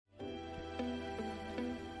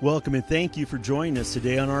Welcome and thank you for joining us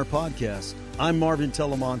today on our podcast. I'm Marvin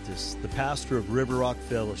Talamantez, the pastor of River Rock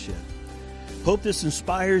Fellowship. Hope this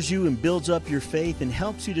inspires you and builds up your faith and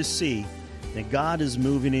helps you to see that God is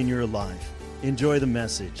moving in your life. Enjoy the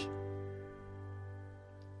message.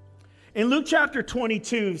 In Luke chapter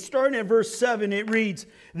 22, starting at verse 7, it reads,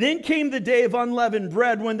 "Then came the day of unleavened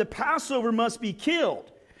bread when the Passover must be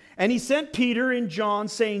killed. And he sent Peter and John,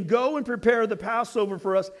 saying, 'Go and prepare the Passover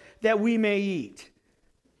for us that we may eat.'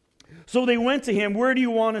 So they went to him, 'Where do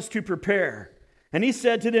you want us to prepare?' And he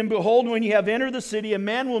said to them, 'Behold, when you have entered the city, a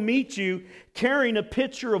man will meet you carrying a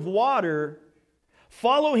pitcher of water.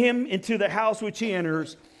 Follow him into the house which he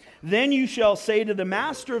enters. Then you shall say to the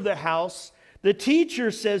master of the house, the teacher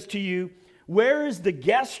says to you, where is the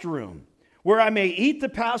guest room where I may eat the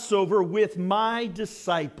Passover with my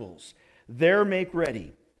disciples? There make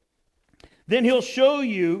ready. Then he'll show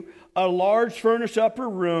you a large furnished upper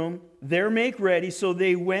room. There make ready.' So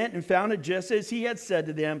they went and found it just as he had said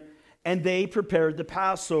to them, and they prepared the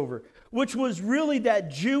Passover," which was really that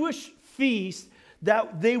Jewish feast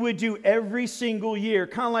that they would do every single year.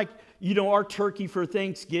 Kind of like, our turkey for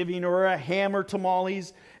Thanksgiving or a ham or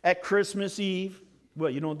tamales at Christmas Eve.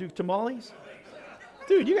 What, you don't do tamales?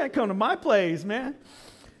 Dude, you got to come to my place, man.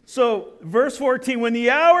 So, verse 14, "When the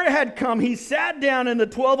hour had come, he sat down and the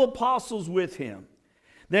 12 apostles with him.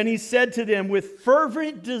 Then he said to them, 'With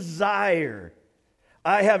fervent desire,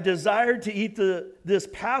 I have desired to eat this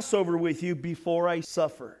Passover with you before I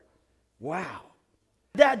suffer.'" Wow.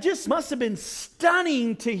 That just must have been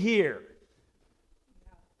stunning to hear.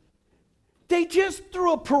 They just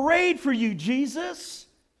threw a parade for you, Jesus.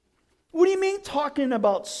 What do you mean talking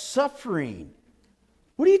about suffering?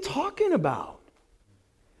 What are you talking about?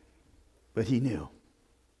 But he knew.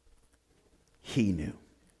 He knew.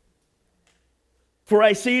 "For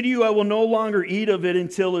I say to you, I will no longer eat of it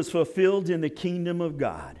until it is fulfilled in the kingdom of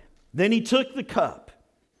God." Then he took the cup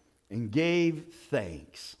and gave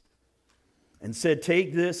thanks and said,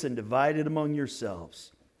 "Take this and divide it among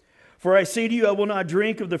yourselves. For I say to you, I will not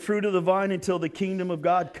drink of the fruit of the vine until the kingdom of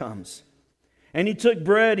God comes." And he took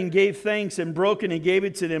bread and gave thanks and broke it and gave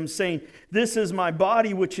it to them, saying, "This is my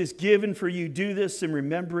body which is given for you. Do this in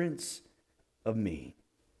remembrance of me."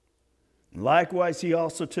 And likewise, he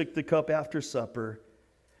also took the cup after supper,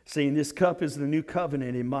 saying, "This cup is the new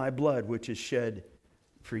covenant in my blood, which is shed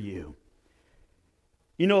for you."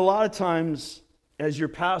 A lot of times, as your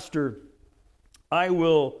pastor, I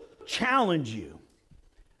will challenge you.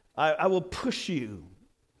 I will push you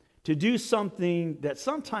to do something that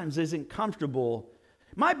sometimes isn't comfortable.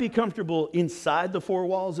 It might be comfortable inside the four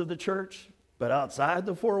walls of the church, but outside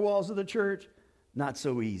the four walls of the church, not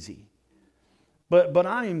so easy. But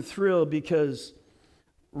I am thrilled because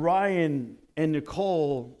Ryan and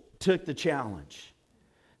Nicole took the challenge.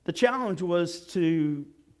 The challenge was to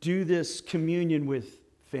do this communion with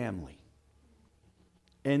family.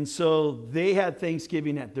 And so they had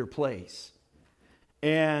Thanksgiving at their place.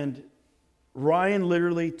 And Ryan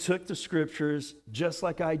literally took the scriptures, just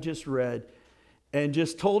like I just read, and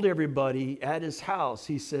just told everybody at his house,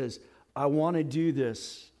 he says, "I want to do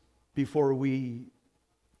this before we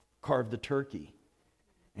carve the turkey."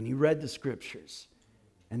 And he read the scriptures.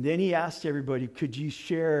 And then he asked everybody, "Could you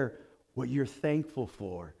share what you're thankful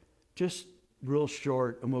for?" Just real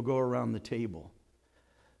short, and we'll go around the table.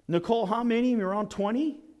 Nicole, how many? Around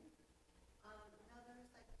 20? No, there's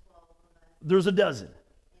like 12 of us. There's a dozen.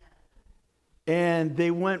 Yeah. And they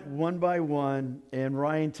went one by one, and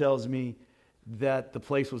Ryan tells me that the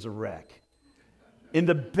place was a wreck. In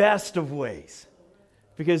the best of ways.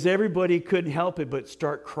 Because everybody couldn't help it but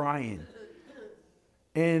start crying.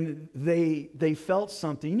 And they felt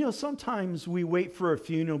something. Sometimes we wait for a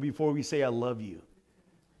funeral before we say, "I love you."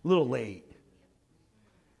 A little late.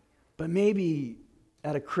 But maybe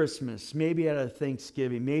at a Christmas, maybe at a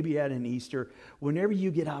Thanksgiving, maybe at an Easter, whenever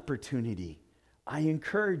you get opportunity, I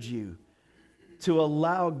encourage you to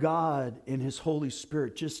allow God and His Holy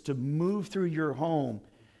Spirit just to move through your home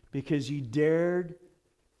because you dared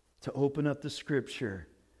to open up the Scripture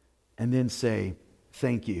and then say,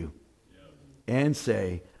 "Thank you." And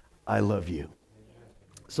say, "I love you."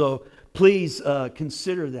 So please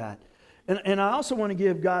consider that. And I also want to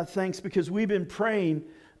give God thanks because we've been praying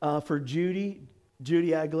for Judy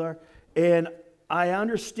Aguilar. And I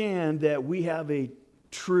understand that we have a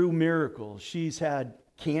true miracle. She's had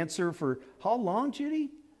cancer for how long,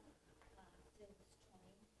 Judy?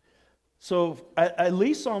 So at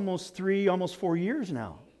least almost 4 years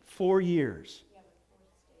now. 4 years.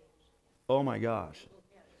 Oh my gosh.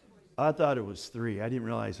 I thought it was 3. I didn't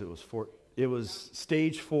realize it was 4. It was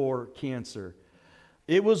stage 4 cancer.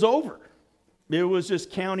 It was over. It was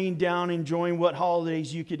just counting down, enjoying what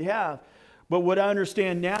holidays you could have. But what I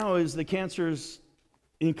understand now is the cancer's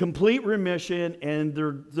in complete remission, and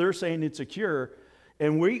they're saying it's a cure.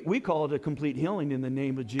 And we call it a complete healing in the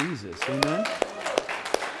name of Jesus. Amen?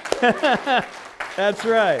 That's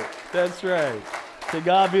right. That's right. To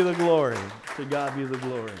God be the glory. To God be the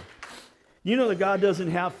glory. You know that God doesn't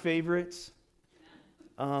have favorites.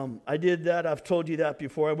 I did that. I've told you that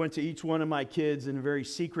before. I went to each one of my kids in a very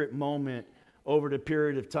secret moment over the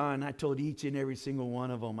period of time. I told each and every single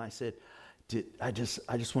one of them, I said, I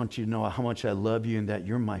just want you to know how much I love you and that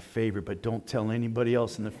you're my favorite, but don't tell anybody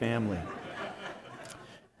else in the family.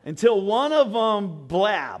 Until one of them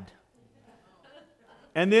blabbed.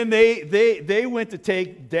 And then they went to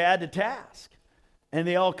take Dad to task. And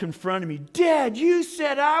they all confronted me. Dad, you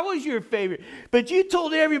said I was your favorite, but you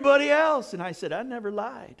told everybody else. And I said, I never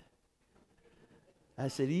lied. I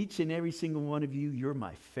said, each and every single one of you, you're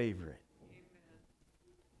my favorite.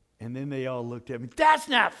 And then they all looked at me. That's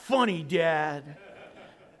not funny, Dad.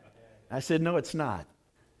 I said, no, it's not.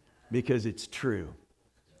 Because it's true.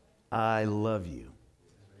 I love you.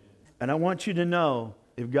 And I want you to know,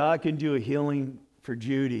 if God can do a healing for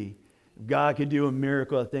Judy, if God can do a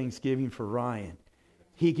miracle at Thanksgiving for Ryan,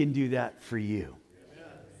 He can do that for you.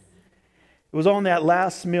 It was on that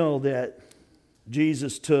last meal that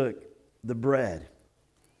Jesus took the bread.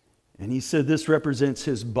 And He said this represents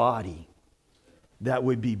His body that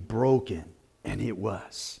would be broken. And it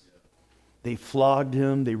was. They flogged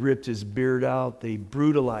Him. They ripped His beard out. They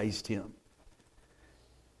brutalized Him.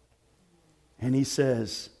 And He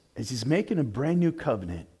says, as He's making a brand new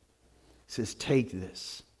covenant, He says, take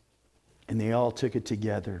this. And they all took it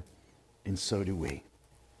together. And so do we.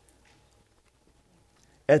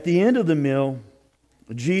 At the end of the meal,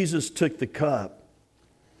 Jesus took the cup.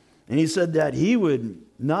 And He said that He would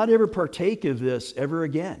not ever partake of this ever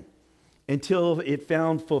again until it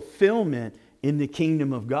found fulfillment in the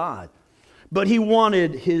kingdom of God. But He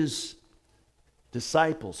wanted His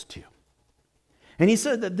disciples to. And He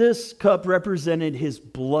said that this cup represented His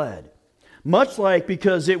blood. Much like,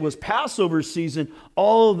 because it was Passover season,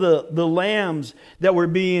 all the lambs that were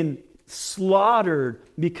being slaughtered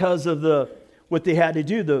because of what they had to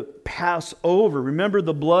do, the Passover.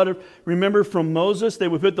 Remember from Moses, they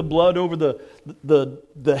would put the blood over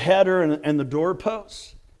the header and the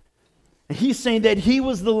doorposts. And He's saying that He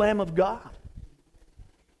was the Lamb of God.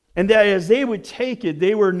 And that as they would take it,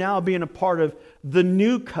 they were now being a part of the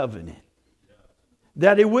new covenant.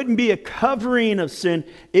 That it wouldn't be a covering of sin,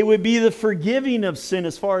 it would be the forgiving of sin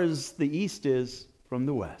as far as the east is from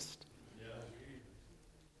the west.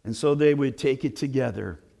 And so they would take it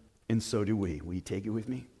together, and so do we. Will you take it with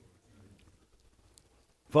me?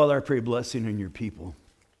 Father, I pray blessing on your people.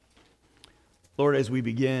 Lord, as we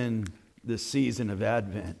begin this season of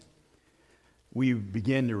Advent, we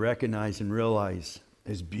begin to recognize and realize,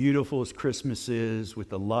 as beautiful as Christmas is, with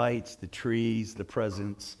the lights, the trees, the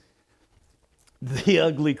presents, the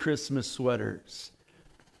ugly Christmas sweaters,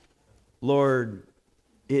 Lord,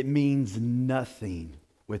 it means nothing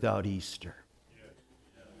without Easter.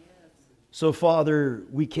 So, Father,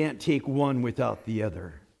 we can't take one without the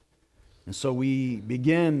other. And so we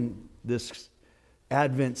begin this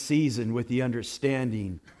Advent season with the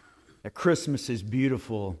understanding that Christmas is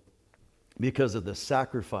beautiful because of the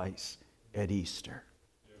sacrifice at Easter.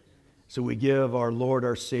 So we give our Lord,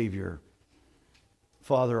 our Savior,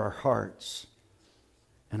 Father, our hearts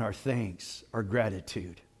and our thanks, our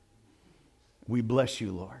gratitude. We bless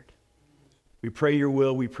you, Lord. We pray your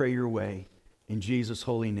will, we pray your way. In Jesus'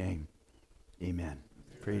 holy name, amen.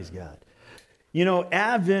 Praise God. You know,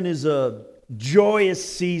 Advent is a joyous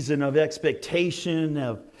season of expectation,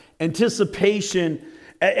 of anticipation,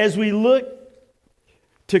 as we look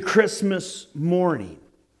to Christmas morning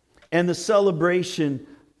and the celebration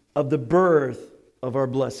of the birth of our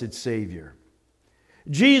blessed Savior.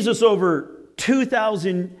 Jesus, over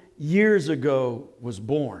 2,000 years ago, was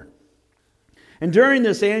born. And during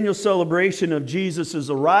this annual celebration of Jesus'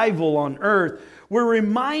 arrival on earth, we're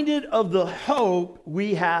reminded of the hope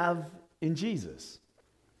we have in Jesus.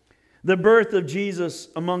 The birth of Jesus,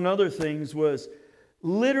 among other things, was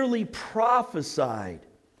literally prophesied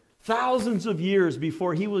thousands of years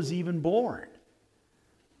before He was even born.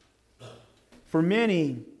 For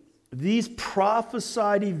many, these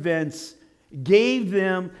prophesied events gave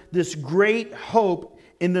them this great hope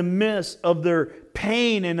in the midst of their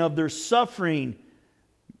pain and of their suffering,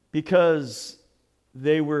 because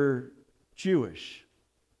they were Jewish.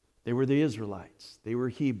 They were the Israelites. They were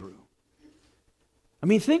Hebrew. I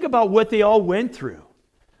mean, think about what they all went through.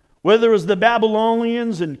 Whether it was the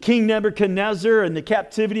Babylonians and King Nebuchadnezzar and the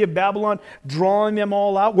captivity of Babylon drawing them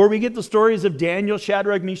all out, where we get the stories of Daniel,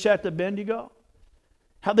 Shadrach, Meshach, and Abednego.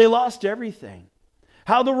 How they lost everything.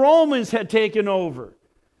 How the Romans had taken over.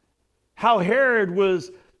 How Herod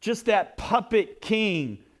was just that puppet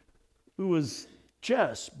king who was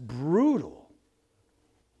just brutal.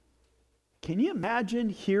 Can you imagine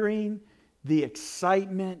hearing the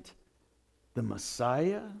excitement? The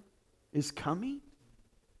Messiah is coming?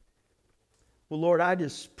 Well, Lord, I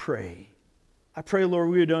just pray. I pray, Lord,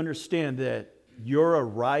 we would understand that your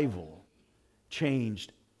arrival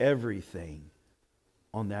changed everything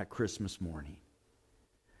on that Christmas morning.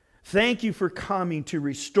 Thank you for coming to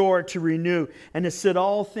restore, to renew, and to set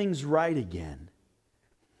all things right again.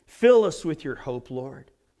 Fill us with your hope,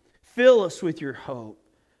 Lord. Fill us with your hope.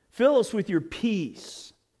 Fill us with your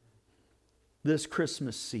peace this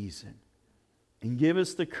Christmas season. And give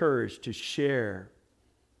us the courage to share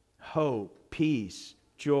hope, peace,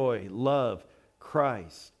 joy, love,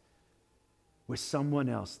 Christ with someone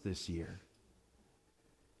else this year.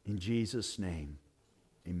 In Jesus' name,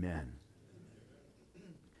 amen.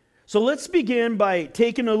 So let's begin by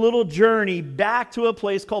taking a little journey back to a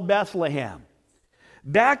place called Bethlehem.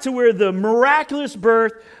 Back to where the miraculous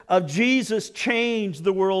birth of Jesus changed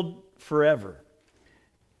the world forever.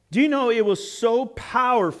 Do you know it was so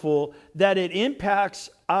powerful that it impacts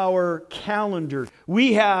our calendar?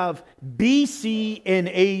 We have BC and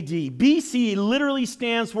AD. BC literally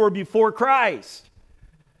stands for before Christ.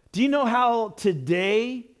 Do you know how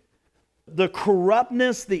today the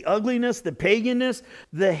corruptness, the ugliness, the paganness,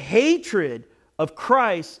 the hatred of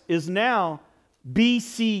Christ is now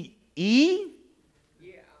BCE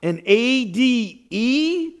and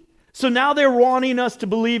ADE? So now they're wanting us to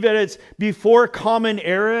believe that it's before Common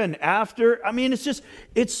Era and after. I mean,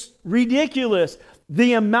 it's ridiculous.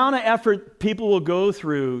 The amount of effort people will go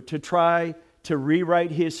through to try to rewrite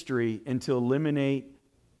history and to eliminate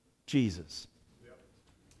Jesus.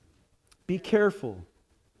 Be careful.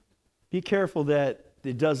 Be careful that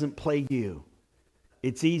it doesn't plague you.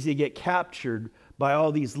 It's easy to get captured by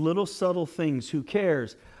all these little subtle things. Who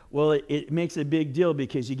cares? Well, it makes a big deal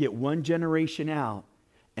because you get one generation out.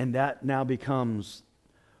 And that now becomes,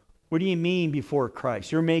 what do you mean before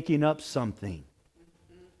Christ? You're making up something.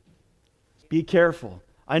 Be careful.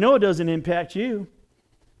 I know it doesn't impact you,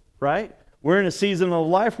 right? We're in a season of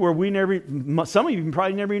life where some of you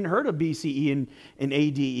probably never even heard of BCE and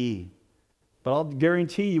ADE. But I'll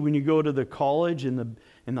guarantee you when you go to the college and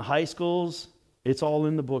the high schools, it's all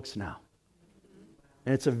in the books now.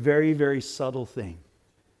 And it's a very, very subtle thing.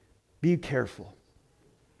 Be careful.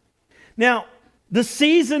 Now, the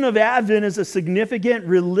season of Advent is a significant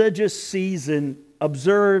religious season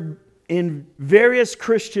observed in various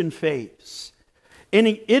Christian faiths. And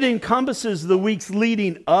it encompasses the weeks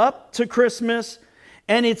leading up to Christmas,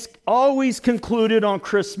 and it's always concluded on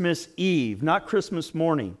Christmas Eve, not Christmas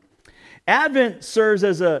morning. Advent serves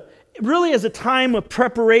as a time of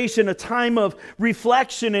preparation, a time of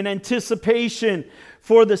reflection and anticipation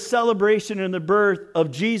for the celebration and the birth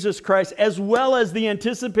of Jesus Christ, as well as the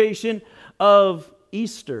anticipation of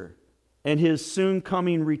Easter and his soon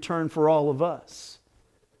coming return for all of us.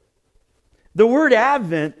 The word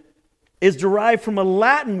Advent is derived from a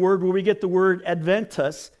Latin word where we get the word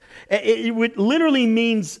Adventus. It literally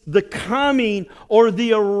means the coming or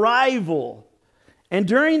the arrival. And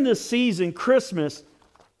during this season, Christmas,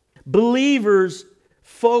 believers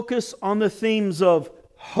focus on the themes of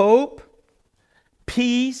hope,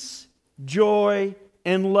 peace, joy,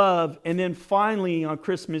 and love. And then finally on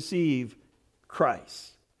Christmas Eve,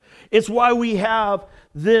 Christ. It's why we have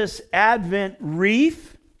this Advent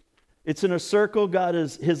wreath. It's in a circle.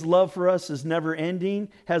 His love for us is never ending,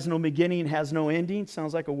 has no beginning, has no ending.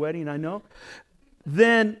 Sounds like a wedding, I know.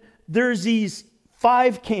 Then there's these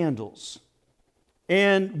 5 candles.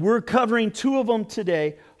 And we're covering 2 of them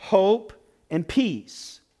today, hope and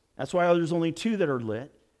peace. That's why there's only 2 that are lit.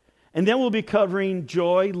 And then we'll be covering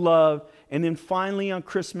joy, love, and then finally on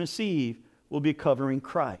Christmas Eve, we'll be covering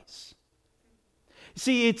Christ.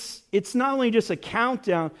 See, it's not only just a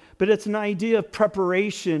countdown, but it's an idea of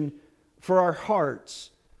preparation for our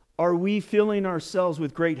hearts. Are we filling ourselves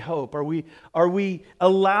with great hope? Are we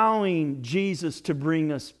allowing Jesus to bring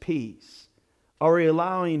us peace? Are we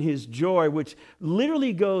allowing his joy, which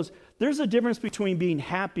literally goes, there's a difference between being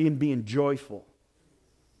happy and being joyful.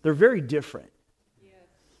 They're very different.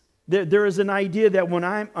 Yes. There is an idea that when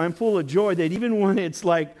I'm full of joy, that even when it's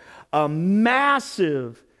like a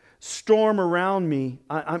massive storm around me,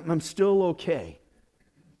 I'm still okay.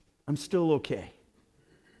 I'm still okay.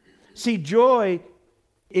 See, joy,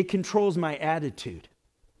 it controls my attitude.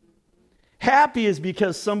 Happy is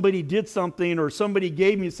because somebody did something or somebody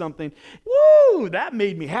gave me something. Woo! That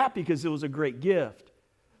made me happy because it was a great gift.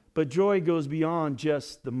 But joy goes beyond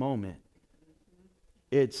just the moment.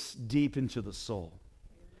 It's deep into the soul.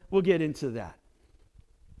 We'll get into that.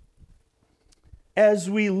 As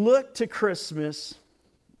we look to Christmas,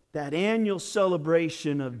 that annual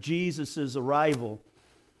celebration of Jesus' arrival,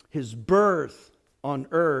 His birth on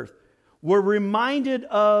earth, we're reminded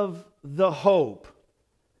of the hope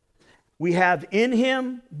we have in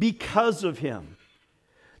Him because of Him.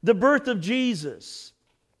 The birth of Jesus,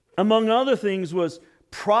 among other things, was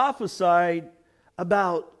prophesied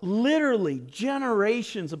about literally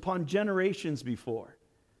generations upon generations before.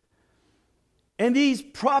 And these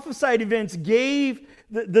prophesied events gave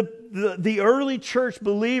the early church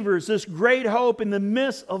believers this great hope in the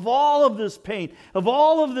midst of all of this pain, of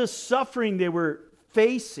all of this suffering they were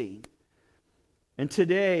facing. And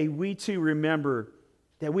today, we too remember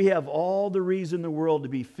that we have all the reason in the world to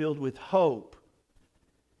be filled with hope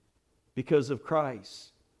because of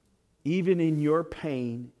Christ. Even in your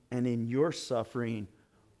pain and in your suffering,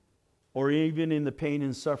 or even in the pain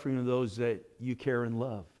and suffering of those that you care and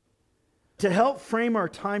love. To help frame our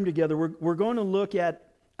time together, we're going to look at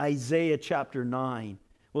Isaiah chapter 9.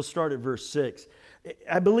 We'll start at verse 6.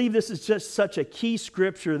 I believe this is just such a key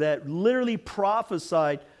scripture that literally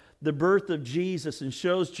prophesied the birth of Jesus and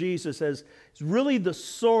shows Jesus as really the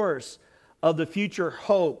source of the future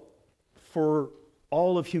hope for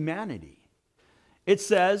all of humanity. It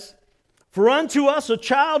says, "For unto us a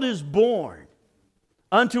child is born,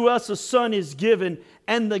 unto us a son is given,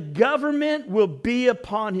 and the government will be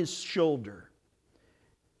upon His shoulder.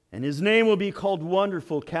 And His name will be called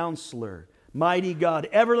Wonderful Counselor, Mighty God,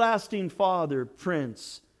 Everlasting Father,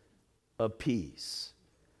 Prince of Peace."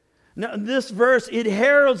 Now, this verse, it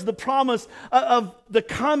heralds the promise of the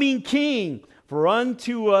coming King. For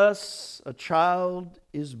unto us a child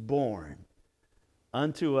is born,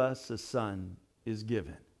 unto us a son is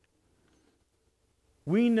given.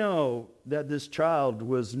 We know that this child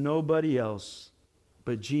was nobody else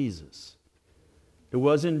but Jesus. It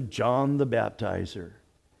wasn't John the Baptizer.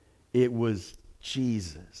 It was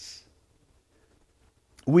Jesus.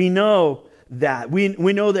 We know that. We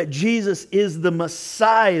know that Jesus is the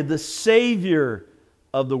Messiah, the Savior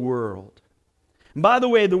of the world. And by the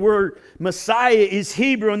way, the word Messiah is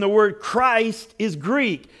Hebrew and the word Christ is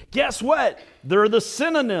Greek. Guess what? They're the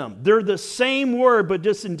synonym. They're the same word, but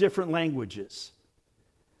just in different languages.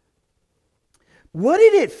 What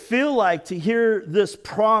did it feel like to hear this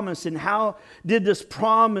promise, and how did this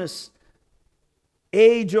promise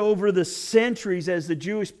age over the centuries as the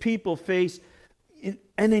Jewish people faced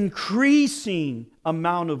an increasing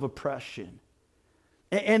amount of oppression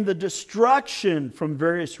and the destruction from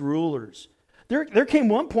various rulers? There came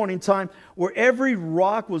one point in time where every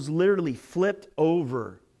rock was literally flipped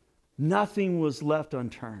over. Nothing was left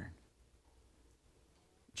unturned.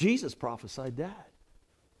 Jesus prophesied that.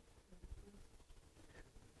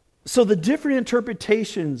 So the different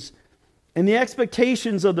interpretations and the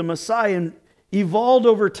expectations of the Messiah evolved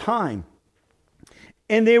over time.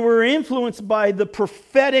 And they were influenced by the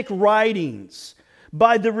prophetic writings,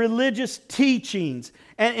 by the religious teachings,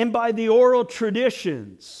 and by the oral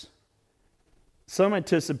traditions. Some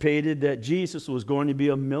anticipated that Jesus was going to be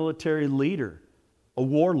a military leader, a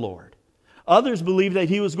warlord. Others believed that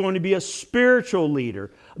He was going to be a spiritual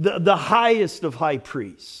leader, the highest of high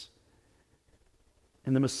priests.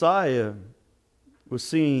 And the Messiah was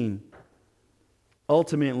seen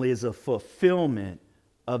ultimately as a fulfillment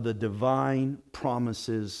of the divine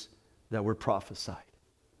promises that were prophesied.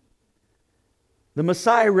 The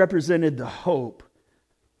Messiah represented the hope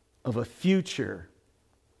of a future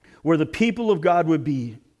where the people of God would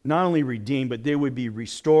be not only redeemed, but they would be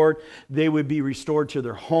restored. They would be restored to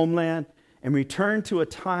their homeland and return to a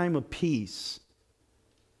time of peace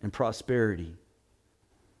and prosperity.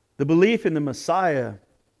 The belief in the Messiah,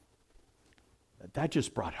 that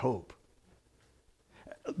just brought hope.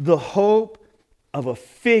 The hope of a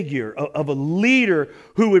figure, of a leader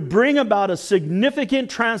who would bring about a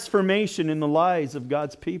significant transformation in the lives of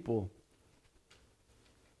God's people,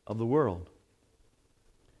 of the world.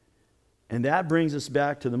 And that brings us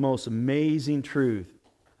back to the most amazing truth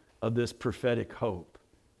of this prophetic hope.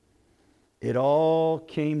 It all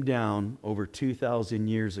came down over 2,000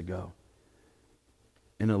 years ago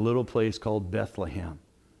in a little place called Bethlehem,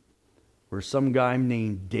 where some guy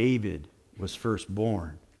named David was first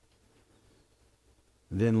born.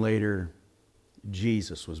 Then later,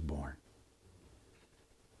 Jesus was born,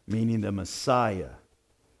 meaning the Messiah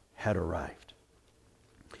had arrived.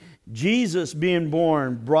 Jesus being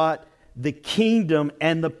born brought the kingdom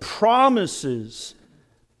and the promises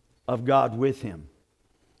of God with him.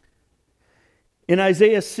 In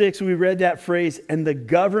Isaiah 6, we read that phrase, and the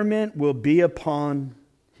government will be upon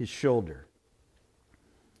his shoulder,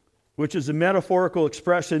 which is a metaphorical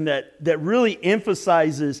expression that really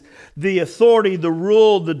emphasizes the authority, the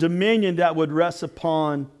rule, the dominion that would rest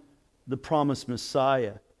upon the promised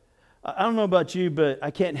Messiah. I don't know about you, but I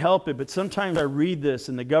can't help it, but sometimes I read this,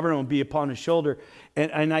 and the government will be upon his shoulder,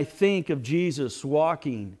 and I think of Jesus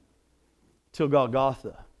walking to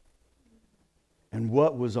Golgotha, and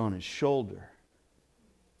what was on his shoulder.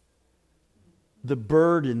 The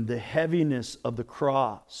burden, the heaviness of the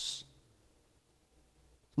cross.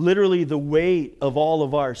 Literally the weight of all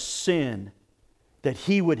of our sin that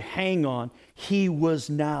he would hang on, he was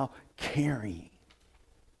now carrying.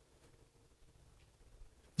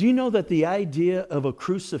 Do you know that the idea of a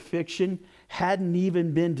crucifixion hadn't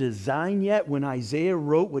even been designed yet when Isaiah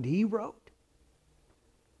wrote what he wrote?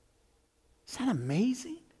 Is that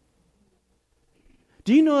amazing?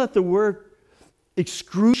 Do you know that the word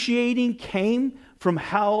excruciating came from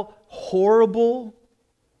how horrible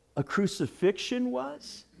a crucifixion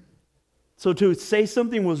was? So to say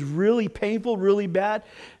something was really painful, really bad,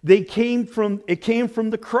 it came from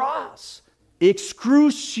the cross.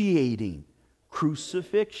 Excruciating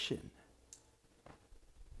crucifixion.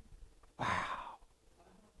 Wow.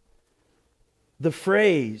 The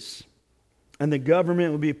phrase, and the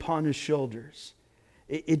government will be upon his shoulders,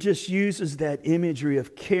 it just uses that imagery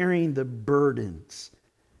of carrying the burdens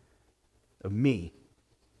of me,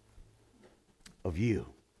 of you.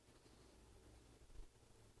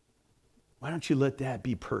 Why don't you let that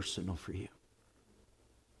be personal for you?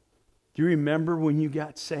 Do you remember when you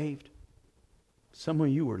got saved? Some of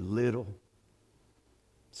you were little.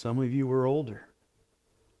 Some of you were older.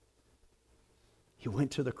 He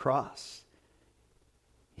went to the cross.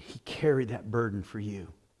 He carried that burden for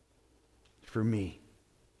you, for me.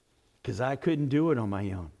 Because I couldn't do it on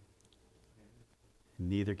my own.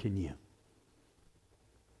 Neither can you.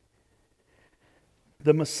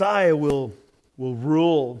 The Messiah will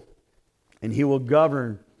rule, and he will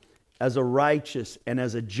govern as a righteous and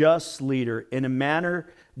as a just leader in a manner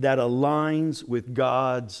that aligns with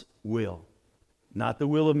God's will. Not the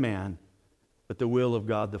will of man, but the will of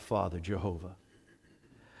God the Father, Jehovah.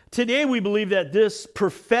 Today we believe that this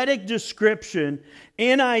prophetic description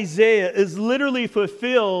in Isaiah is literally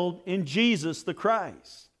fulfilled in Jesus the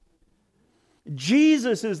Christ.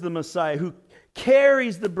 Jesus is the Messiah who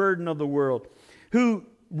carries the burden of the world, who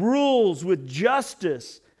rules with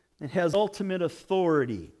justice and has ultimate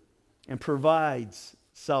authority and provides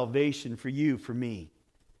salvation for you, for me,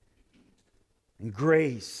 and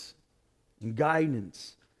grace and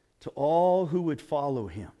guidance to all who would follow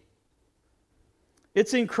him.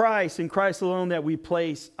 It's in Christ alone, that we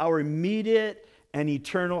place our immediate and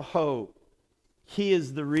eternal hope. He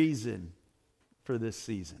is the reason for this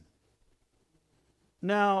season.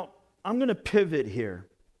 Now, I'm going to pivot here,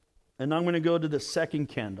 and I'm going to go to the second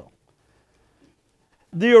candle.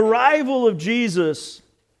 The arrival of Jesus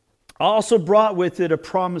also brought with it a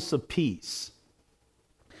promise of peace.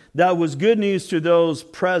 That was good news to those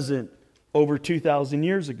present over 2,000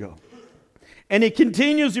 years ago. And it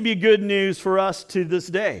continues to be good news for us to this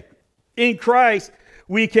day. In Christ,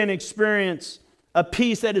 we can experience a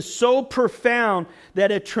peace that is so profound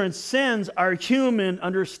that it transcends our human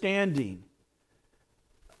understanding.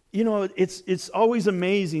 You know, it's always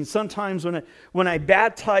amazing. Sometimes when I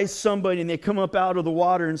baptize somebody and they come up out of the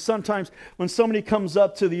water, and sometimes when somebody comes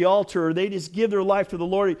up to the altar or they just give their life to the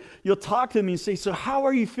Lord, you'll talk to them and say, "So how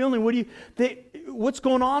are you feeling? What's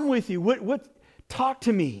going on with you? Talk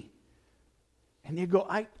to me." And they go,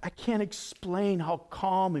 I can't explain how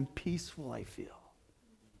calm and peaceful I feel.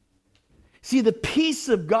 See, the peace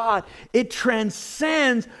of God, it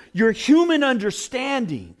transcends your human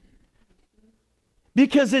understanding.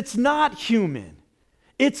 Because it's not human.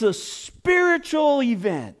 It's a spiritual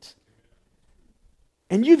event.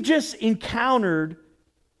 And you've just encountered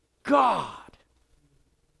God.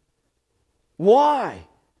 Why?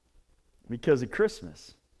 Because of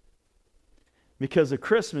Christmas. Because of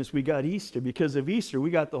Christmas, we got Easter. Because of Easter, we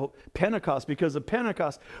got the Pentecost. Because of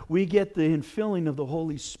Pentecost, we get the infilling of the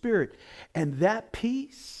Holy Spirit. And that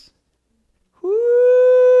peace,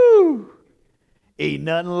 whoo, ain't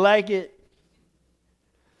nothing like it.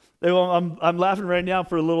 I'm laughing right now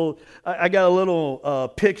for a little, I got a little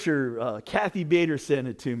picture. Kathy Bader sent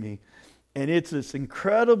it to me. And it's this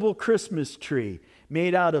incredible Christmas tree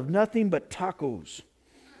made out of nothing but tacos.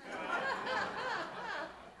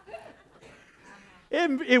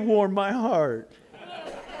 It warmed my heart.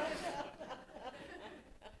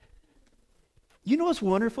 You know what's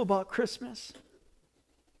wonderful about Christmas?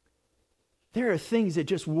 There are things that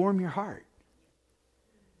just warm your heart.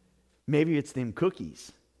 Maybe it's them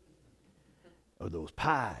cookies or those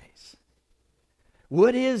pies.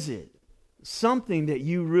 What is it? Something that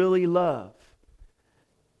you really love.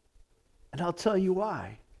 And I'll tell you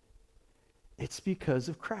why. It's because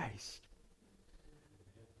of Christ.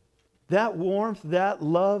 That warmth, that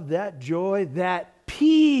love, that joy, that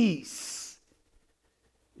peace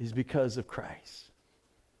is because of Christ.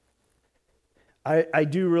 I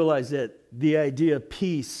do realize that the idea of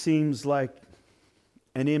peace seems like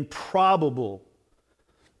an improbable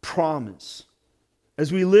promise.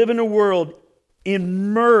 As we live in a world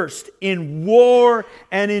immersed in war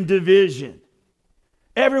and in division,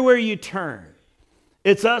 everywhere you turn,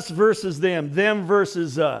 it's us versus them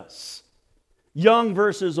versus us, young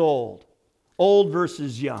versus old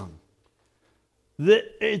versus young.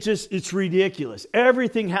 It's ridiculous.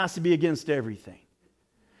 Everything has to be against everything.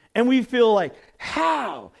 And we feel like,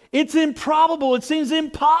 how? It's improbable. It seems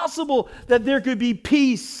impossible that there could be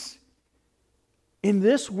peace in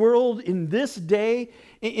this world, in this day,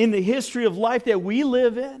 in the history of life that we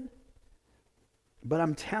live in. But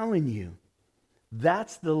I'm telling you,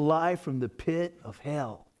 that's the lie from the pit of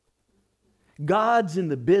hell. God's in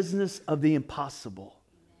the business of the impossible.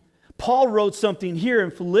 Paul wrote something here in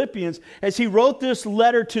Philippians as he wrote this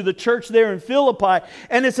letter to the church there in Philippi.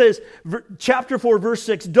 And it says, chapter 4, verse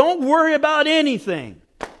 6, don't worry about anything.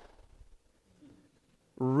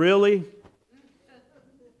 Really?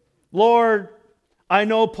 Lord, I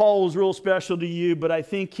know Paul was real special to you, but I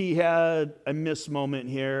think he had a miss moment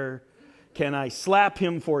here. Can I slap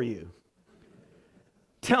him for you?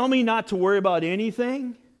 Tell me not to worry about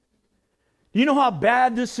anything? Do you know how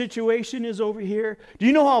bad this situation is over here? Do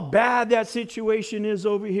you know how bad that situation is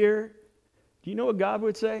over here? Do you know what God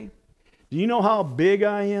would say? Do you know how big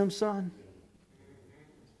I am, son?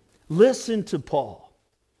 Listen to Paul.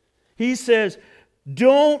 He says,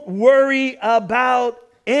 don't worry about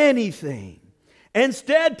anything.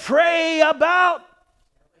 Instead, pray about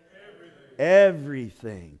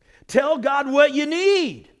everything. Tell God what you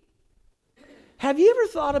need. Have you ever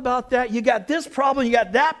thought about that? You got this problem, you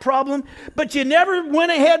got that problem, but you never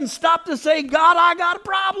went ahead and stopped to say, God, I got a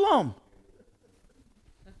problem.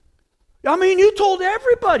 I mean, you told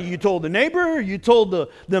everybody. You told the neighbor, you told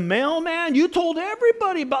the mailman, you told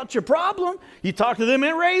everybody about your problem. You talked to them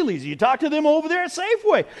at Rayleigh's, you talked to them over there at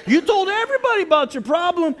Safeway. You told everybody about your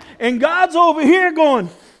problem, and God's over here going,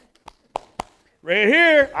 right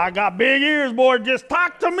here, I got big ears, boy, just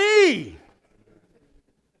talk to me.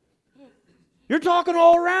 You're talking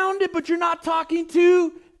all around it, but you're not talking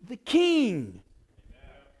to the King.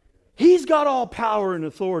 He's got all power and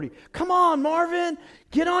authority. Come on, Marvin,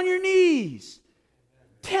 get on your knees.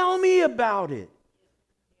 Tell me about it.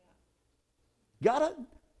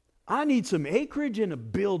 I need some acreage and a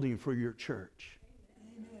building for your church.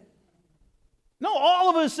 Amen. No, all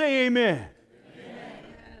of us say amen. Amen.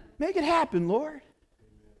 Make it happen, Lord.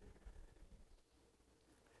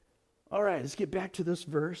 All right, let's get back to this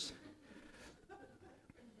verse.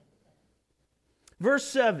 Verse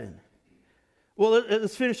 7. Well,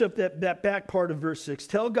 let's finish up that back part of verse 6.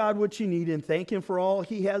 Tell God what you need and thank Him for all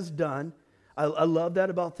He has done. I love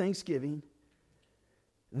that about Thanksgiving.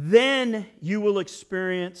 Then you will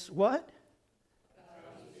experience what?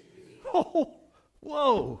 Oh,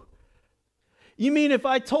 whoa. You mean if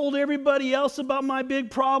I told everybody else about my big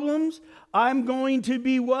problems, I'm going to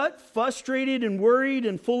be what? Frustrated and worried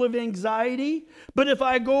and full of anxiety? But if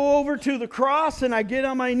I go over to the cross and I get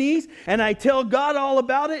on my knees and I tell God all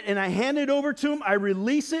about it and I hand it over to Him, I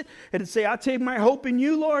release it and say, I take my hope in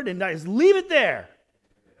you, Lord, and I just leave it there.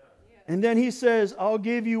 And then He says, I'll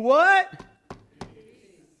give you what?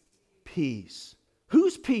 Peace.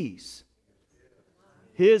 Whose peace?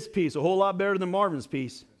 His peace. A whole lot better than Marvin's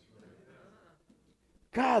peace.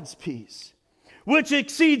 God's peace, which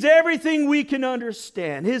exceeds everything we can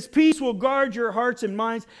understand. His peace will guard your hearts and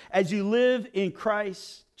minds as you live in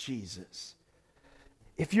Christ Jesus.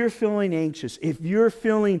 If you're feeling anxious, if you're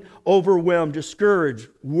feeling overwhelmed, discouraged,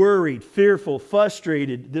 worried, fearful,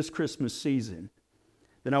 frustrated this Christmas season,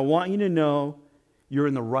 then I want you to know you're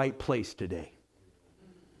in the right place today.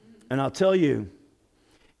 And I'll tell you,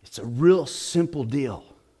 it's a real simple deal.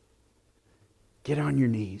 Get on your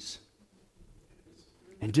knees.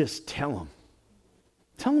 And just tell Him.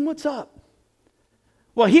 Tell Him what's up.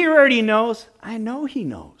 Well, He already knows. I know He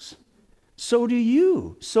knows. So do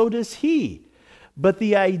you. So does He. But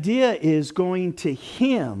the idea is going to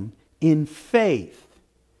Him in faith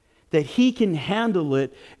that He can handle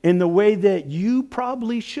it in the way that you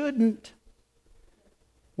probably shouldn't.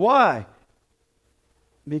 Why?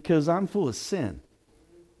 Because I'm full of sin.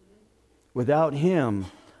 Without Him,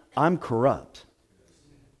 I'm corrupt.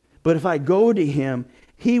 But if I go to Him,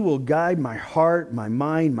 He will guide my heart, my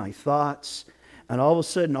mind, my thoughts, and all of a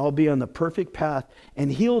sudden I'll be on the perfect path,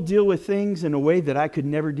 and He'll deal with things in a way that I could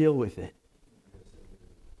never deal with it.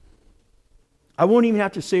 I won't even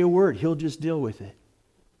have to say a word. He'll just deal with it.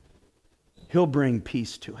 He'll bring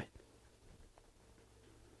peace to it.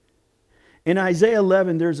 In Isaiah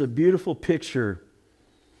 11, there's a beautiful picture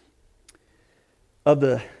of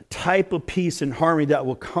the type of peace and harmony that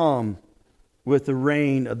will come with the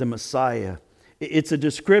reign of the Messiah. It's a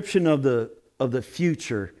description of the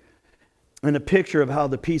future and a picture of how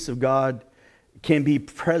the peace of God can be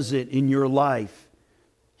present in your life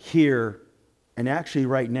here and actually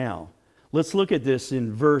right now. Let's look at this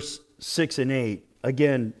in verse 6 and 8.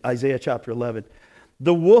 Again, Isaiah chapter 11.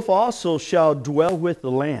 The wolf also shall dwell with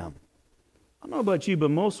the lamb. I don't know about you,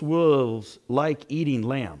 but most wolves like eating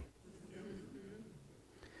lamb.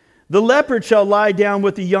 The leopard shall lie down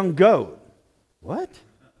with the young goat. What?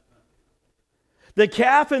 The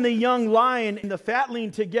calf and the young lion and the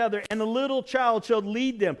fatling together, and the little child shall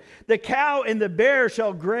lead them. The cow and the bear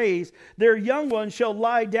shall graze. Their young ones shall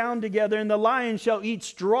lie down together, and the lion shall eat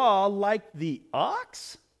straw like the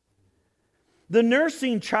ox. The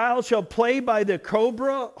nursing child shall play by the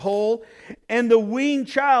cobra hole, and the weaned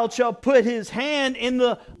child shall put his hand in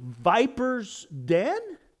the viper's den.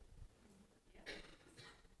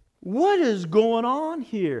 What is going on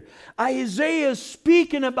here? Isaiah is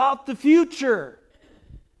speaking about the future.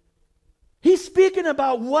 He's speaking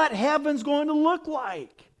about what heaven's going to look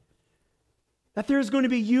like. That there's going to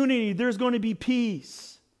be unity, there's going to be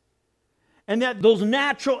peace. And that those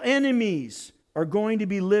natural enemies are going to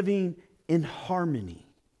be living in harmony.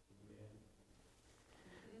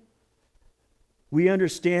 We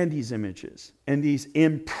understand these images and these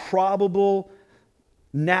improbable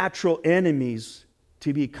natural enemies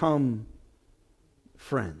to become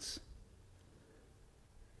friends.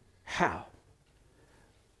 How?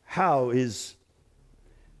 How is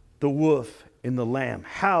the wolf and the lamb?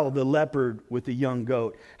 How the leopard with the young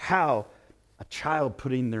goat? How a child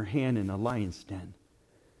putting their hand in a lion's den?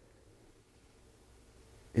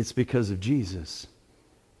 It's because of Jesus.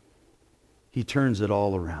 He turns it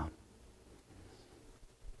all around.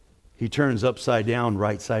 He turns upside down,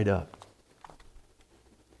 right side up.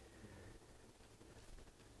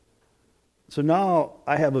 So now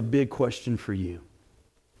I have a big question for you.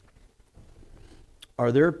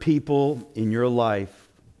 Are there people in your life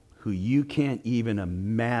who you can't even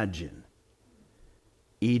imagine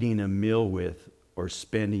eating a meal with or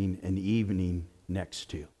spending an evening next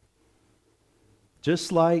to?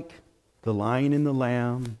 Just like the lion and the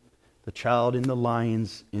lamb, the child and the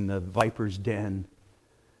lions in the viper's den.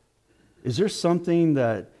 Is there something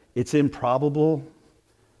that it's improbable?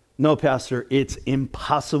 No, Pastor, it's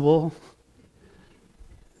impossible.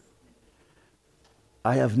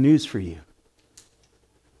 I have news for you.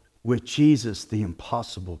 With Jesus, the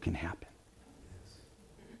impossible can happen.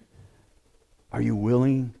 Are you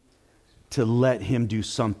willing to let Him do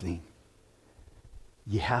something?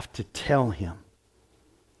 You have to tell Him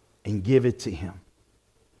and give it to Him.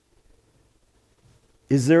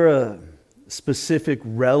 Is there a specific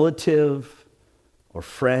relative or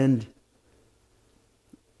friend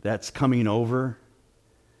that's coming over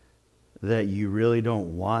that you really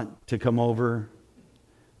don't want to come over?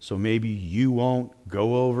 So maybe you won't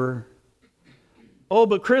go over. Oh,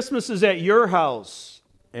 but Christmas is at your house.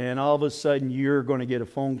 And all of a sudden you're going to get a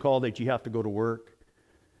phone call that you have to go to work.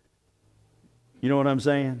 You know what I'm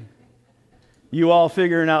saying? You all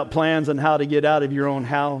figuring out plans on how to get out of your own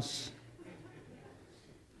house.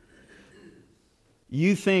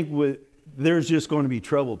 You think there's just going to be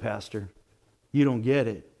trouble, Pastor. You don't get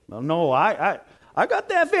it. Well, no, I got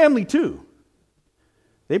that family too.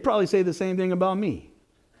 They probably say the same thing about me.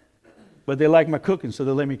 But they like my cooking, so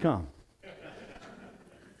they let me come.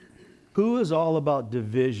 Who is all about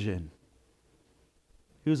division?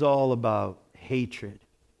 Who's all about hatred?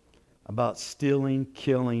 About stealing,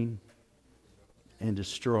 killing, and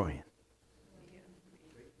destroying?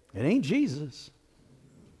 It ain't Jesus.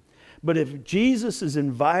 But if Jesus is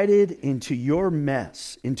invited into your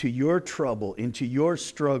mess, into your trouble, into your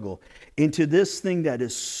struggle, into this thing that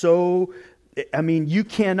is so, you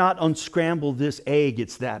cannot unscramble this egg,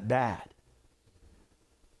 it's that bad.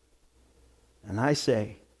 And I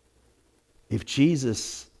say, if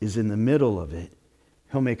Jesus is in the middle of it,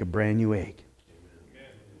 He'll make a brand new egg.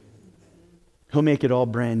 He'll make it all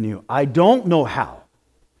brand new. I don't know how.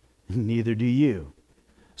 Neither do you.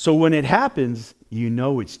 So when it happens, you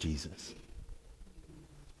know it's Jesus.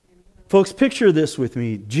 Folks, picture this with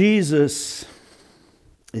me. Jesus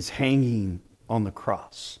is hanging on the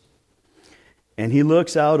cross. And he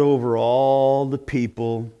looks out over all the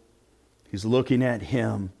people. He's looking at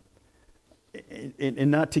him.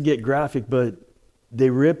 And not to get graphic, but they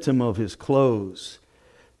ripped him of his clothes.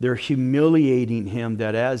 They're humiliating him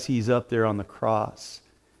that as he's up there on the cross,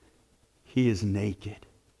 he is naked.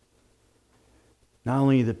 Not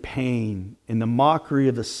only the pain and the mockery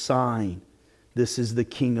of the sign, this is the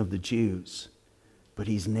King of the Jews, but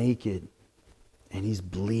he's naked and he's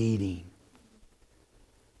bleeding.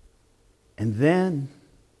 And then,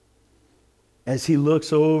 as he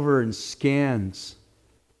looks over and scans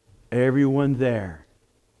everyone there,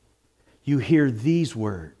 you hear these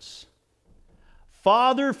words: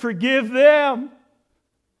 Father, forgive them.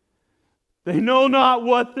 They know not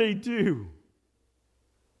what they do.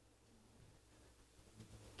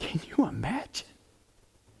 Can you imagine?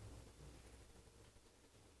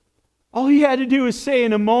 All he had to do was say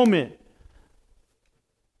in a moment,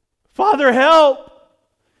 Father, help!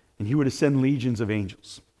 And he would have sent legions of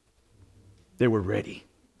angels. They were ready.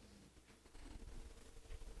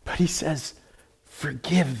 But he says,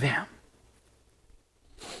 forgive them.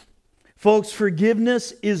 Folks,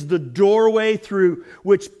 forgiveness is the doorway through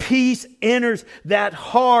which peace enters that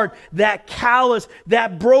hard, that callous,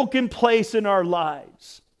 that broken place in our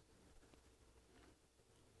lives.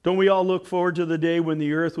 Don't we all look forward to the day when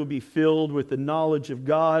the earth will be filled with the knowledge of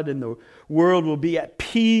God and the world will be at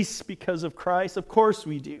peace because of Christ? Of course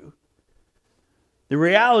we do. The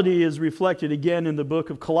reality is reflected again in the book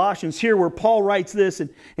of Colossians, here where Paul writes this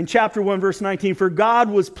in chapter 1, verse 19, for God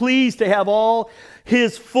was pleased to have all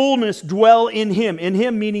His fullness dwell in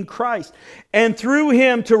Him meaning Christ, and through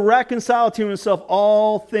Him to reconcile to Himself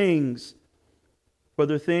all things,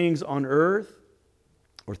 whether things on earth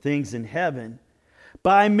or things in heaven,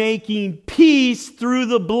 by making peace through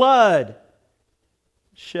the blood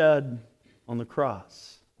shed on the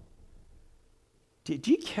cross. Did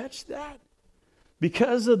you catch that?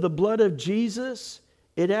 Because of the blood of Jesus,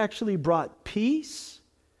 it actually brought peace.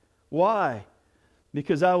 Why?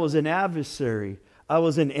 Because I was an adversary. I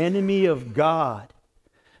was an enemy of God.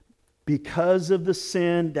 Because of the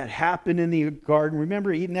sin that happened in the garden.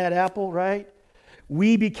 Remember eating that apple, right?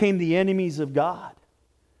 We became the enemies of God.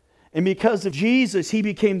 And because of Jesus, He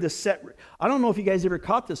became the set. I don't know if you guys ever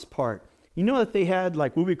caught this part. You know that they had,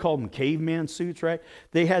 like, what we call them caveman suits, right?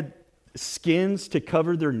 They had skins to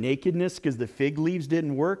cover their nakedness because the fig leaves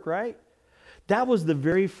didn't work, right? That was the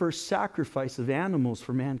very first sacrifice of animals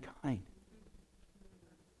for mankind.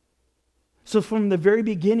 So from the very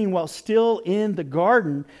beginning, while still in the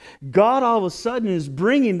garden, God all of a sudden is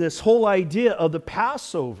bringing this whole idea of the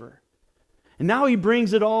Passover. And now He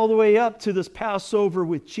brings it all the way up to this Passover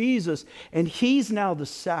with Jesus, and He's now the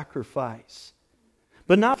sacrifice.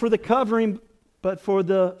 But not for the covering, but for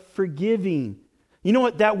the forgiving. You know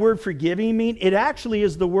what that word forgiving means? It actually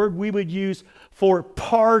is the word we would use for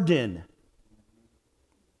pardon.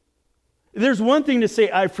 There's one thing to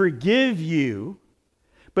say, I forgive you,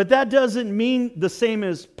 but that doesn't mean the same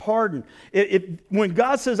as pardon. When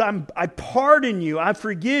God says, I pardon you, I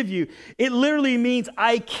forgive you, it literally means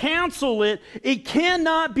I cancel it. It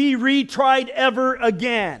cannot be retried ever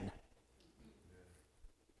again.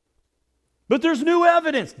 But there's new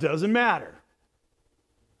evidence. Doesn't matter.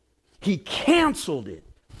 He canceled it.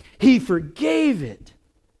 He forgave it.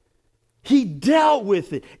 He dealt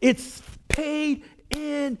with it. It's paid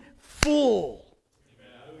in full.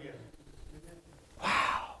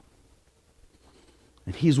 Wow.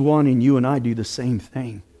 And He's wanting you and I do the same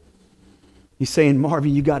thing. He's saying,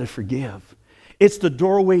 Marvin, you got to forgive. It's the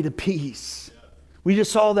doorway to peace. We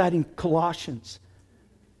just saw that in Colossians.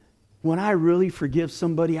 When I really forgive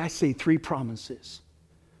somebody, I say 3 promises.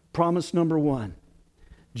 Promise number 1.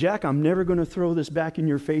 Jack, I'm never going to throw this back in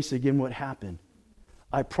your face again, what happened.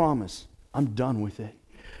 I promise I'm done with it.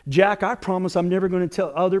 Jack, I promise I'm never going to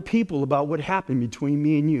tell other people about what happened between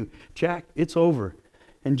me and you. Jack, it's over.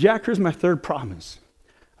 And Jack, here's my 3rd promise.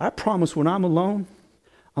 I promise when I'm alone,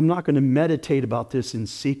 I'm not going to meditate about this in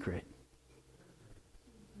secret.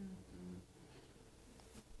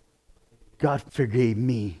 God forgave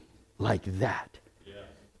me like that. Yeah.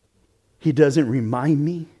 He doesn't remind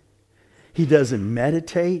me. He doesn't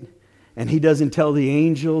meditate, and He doesn't tell the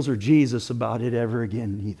angels or Jesus about it ever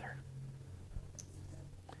again either.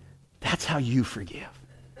 That's how you forgive.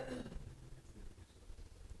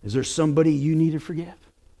 Is there somebody you need to forgive?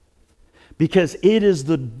 Because it is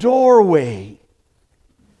the doorway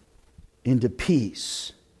into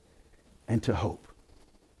peace and to hope.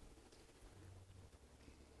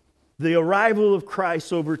 The arrival of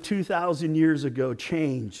Christ over 2,000 years ago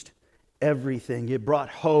changed everything. It brought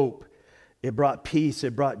hope. It brought peace,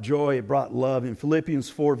 it brought joy, it brought love. In Philippians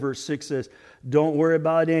 4 verse 6 says, don't worry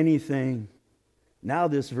about anything, Now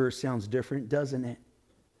this verse sounds different, doesn't it?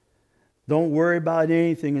 Don't worry about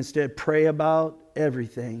anything. Instead, pray about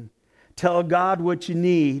everything. Tell God what you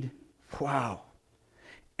need. Wow.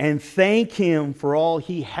 And thank Him for all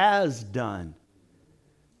He has done.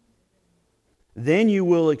 Then you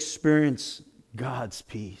will experience God's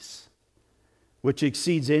peace, which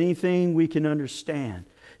exceeds anything we can understand.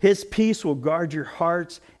 His peace will guard your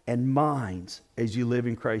hearts and minds as you live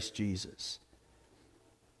in Christ Jesus.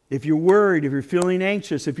 If you're worried, if you're feeling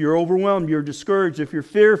anxious, if you're overwhelmed, you're discouraged, if you're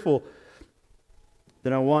fearful,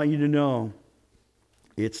 then I want you to know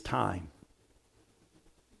it's time.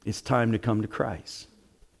 It's time to come to Christ.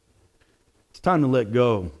 It's time to let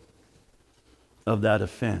go of that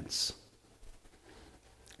offense.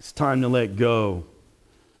 It's time to let go.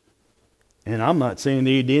 And I'm not saying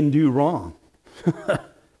they didn't do wrong.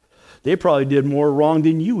 They probably did more wrong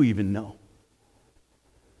than you even know.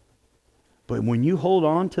 But when you hold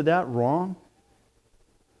on to that wrong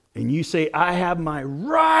and you say, I have my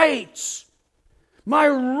rights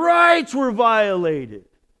were violated.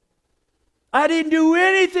 I didn't do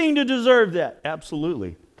anything to deserve that.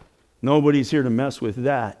 Absolutely. Nobody's here to mess with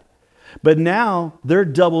that. But now they're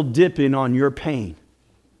double dipping on your pain.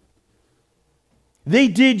 They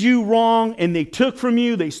did you wrong and they took from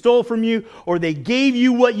you, they stole from you, or they gave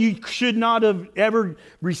you what you should not have ever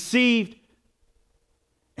received.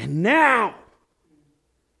 And now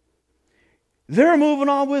they're moving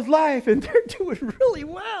on with life and they're doing really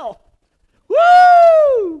well.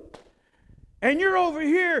 Woo! And you're over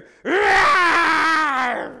here.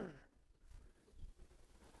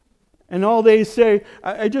 And all they say,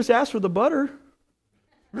 I just asked for the butter.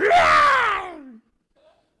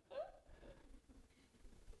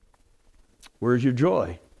 Where's your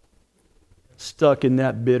joy? Stuck in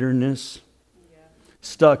that bitterness.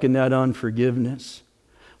 Stuck in that unforgiveness.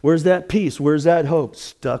 Where's that peace? Where's that hope?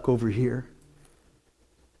 Stuck over here.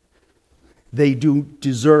 They do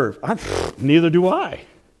deserve. Neither do I.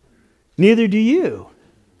 Neither do you.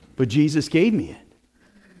 But Jesus gave me it.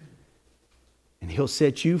 And He'll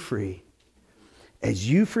set you free. As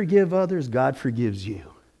you forgive others, God forgives you.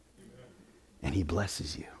 And He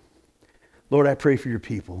blesses you. Lord, I pray for your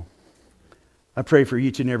people. I pray for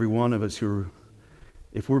each and every one of us who,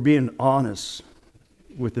 if we're being honest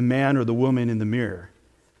with the man or the woman in the mirror,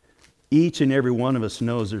 each and every one of us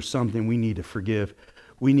knows there's something we need to forgive.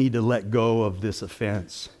 We need to let go of this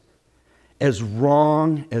offense. As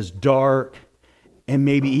wrong, as dark, and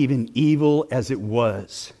maybe even evil as it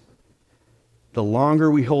was, the longer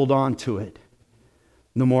we hold on to it,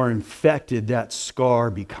 the more infected that scar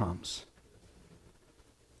becomes.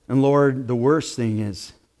 And Lord, the worst thing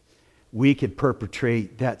is we could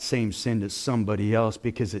perpetrate that same sin to somebody else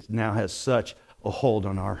because it now has such a hold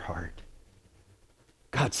on our heart.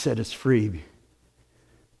 God set us free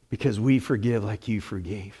because we forgive like you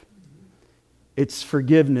forgave. It's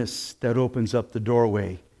forgiveness that opens up the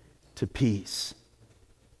doorway to peace,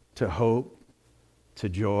 to hope, to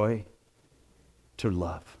joy, to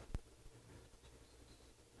love.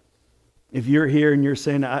 If you're here and you're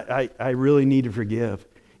saying, I really need to forgive,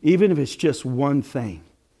 even if it's just one thing,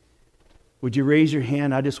 would you raise your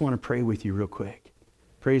hand? I just want to pray with you real quick.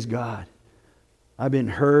 Praise God. I've been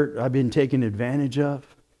hurt. I've been taken advantage of.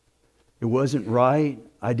 It wasn't right.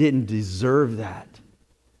 I didn't deserve that.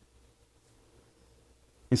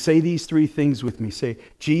 And say these three things with me. Say,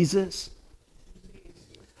 Jesus,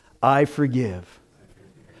 I forgive.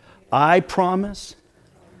 I promise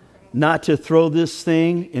not to throw this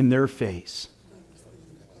thing in their face.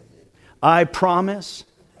 I promise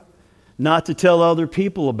not to tell other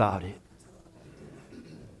people about it.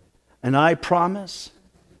 And I promise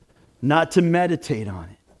not to meditate on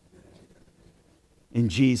it. In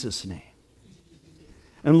Jesus' name.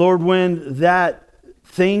 And Lord, when that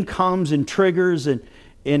thing comes and triggers and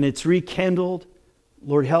it's rekindled,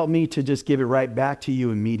 Lord, help me to just give it right back to you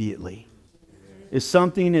immediately. If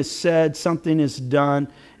something is said, something is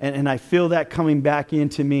done, and I feel that coming back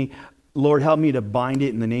into me, Lord, help me to bind it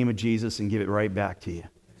in the name of Jesus and give it right back to you.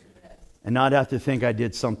 And not have to think I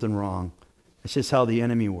did something wrong. It's just how the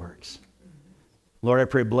enemy works. Lord, I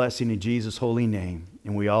pray blessing in Jesus' holy name.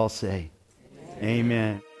 And we all say,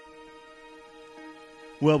 Amen.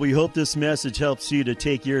 Well, we hope this message helps you to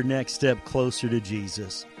take your next step closer to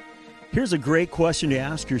Jesus. Here's a great question to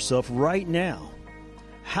ask yourself right now.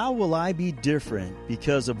 How will I be different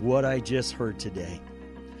because of what I just heard today?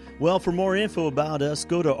 Well, for more info about us,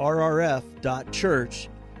 go to rrf.church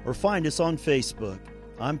or find us on Facebook.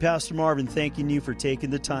 I'm Pastor Marvin, thanking you for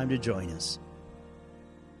taking the time to join us.